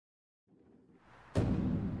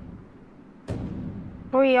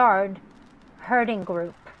Briard herding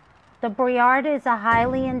group. The Briard is a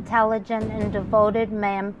highly intelligent and devoted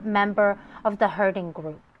member of the herding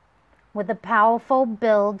group. With a powerful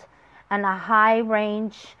build and a high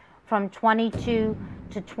range from 22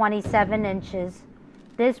 to 27 inches,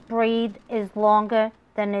 this breed is longer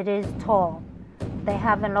than it is tall. They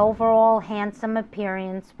have an overall handsome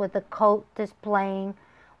appearance with a coat displaying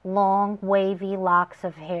long, wavy locks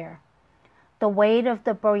of hair. The weight of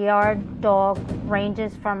the Briard dog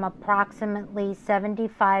ranges from approximately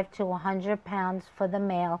 75 to 100 pounds for the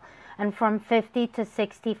male and from 50 to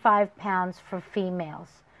 65 pounds for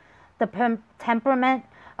females. The temperament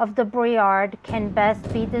of the Briard can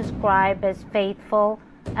best be described as faithful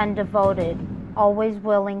and devoted, always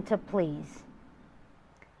willing to please.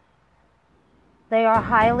 They are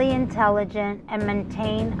highly intelligent and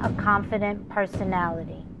maintain a confident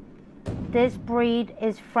personality. This breed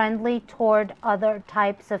is friendly toward other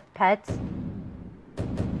types of pets,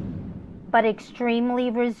 but extremely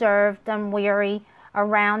reserved and wary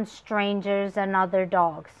around strangers and other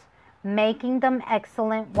dogs, making them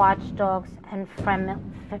excellent watchdogs and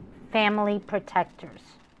family protectors.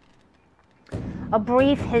 A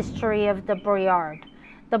brief history of the Briard.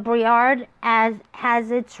 The Briard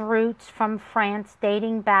has its roots from France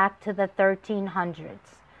dating back to the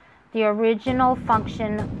 1300s. The original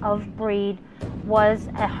function of breed was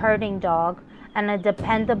a herding dog and a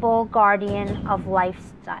dependable guardian of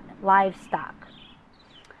livestock.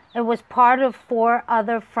 It was part of 4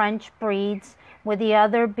 other French breeds, with the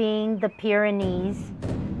other being the Pyrenees,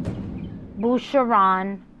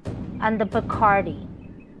 Boucheron, and the Picardy.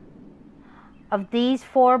 Of these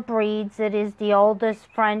 4 breeds, it is the oldest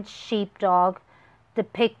French sheepdog,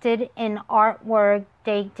 depicted in artwork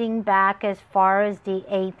dating back as far as the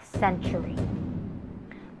 8th century.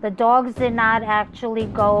 The dogs did not actually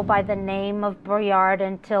go by the name of Briard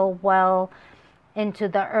until well into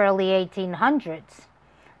the early 1800s.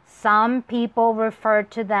 Some people refer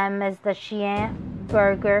to them as the Chien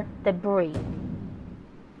Berger de Brie,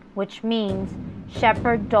 which means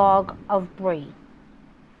shepherd dog of Brie.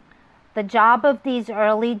 The job of these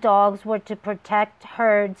early dogs were to protect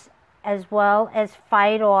herds as well as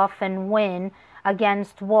fight off and win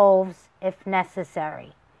against wolves if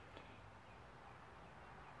necessary.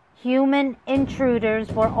 Human intruders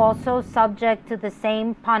were also subject to the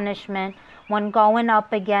same punishment when going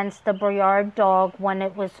up against the Briard dog when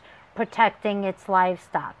it was protecting its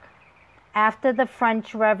livestock. After the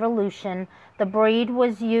French Revolution, the breed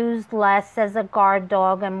was used less as a guard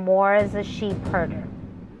dog and more as a sheep herder.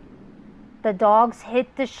 The dogs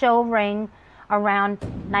hit the show ring around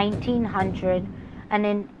 1900, and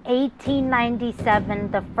in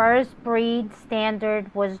 1897 the first breed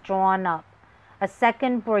standard was drawn up. A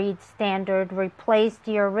second breed standard replaced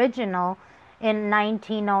the original in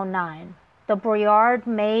 1909. The Briard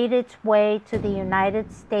made its way to the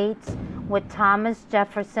United States, with Thomas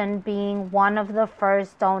Jefferson being one of the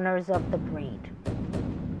first owners of the breed.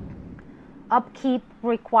 Upkeep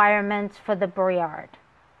requirements for the Briard.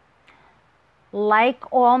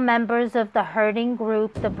 Like all members of the herding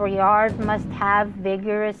group, the Briard must have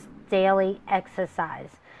vigorous daily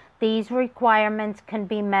exercise. These requirements can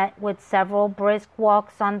be met with several brisk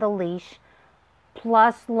walks on the leash,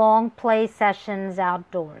 plus long play sessions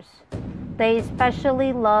outdoors. They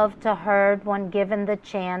especially love to herd when given the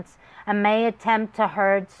chance and may attempt to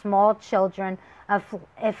herd small children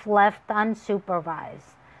if left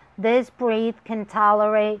unsupervised. This breed can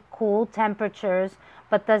tolerate cool temperatures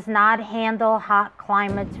but does not handle hot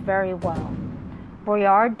climates very well.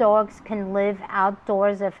 Briard dogs can live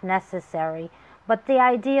outdoors if necessary, but the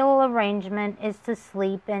ideal arrangement is to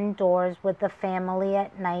sleep indoors with the family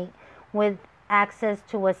at night with access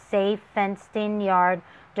to a safe fenced-in yard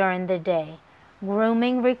during the day.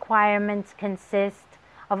 Grooming requirements consist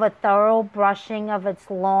of a thorough brushing of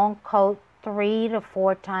its long coat 3 to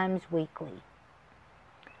 4 times weekly.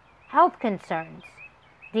 Health concerns.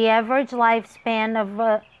 The average lifespan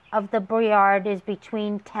of the Briard is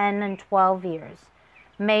between 10 and 12 years.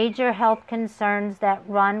 Major health concerns that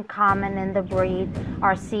run common in the breed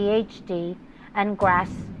are CHD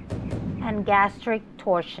and gastric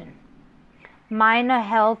torsion. Minor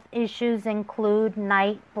health issues include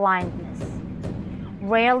night blindness.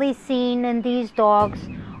 Rarely seen in these dogs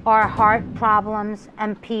are heart problems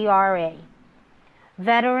and PRA.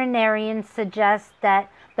 Veterinarians suggest that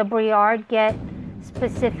the Briard get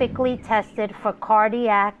specifically tested for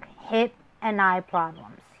cardiac, hip, and eye problems.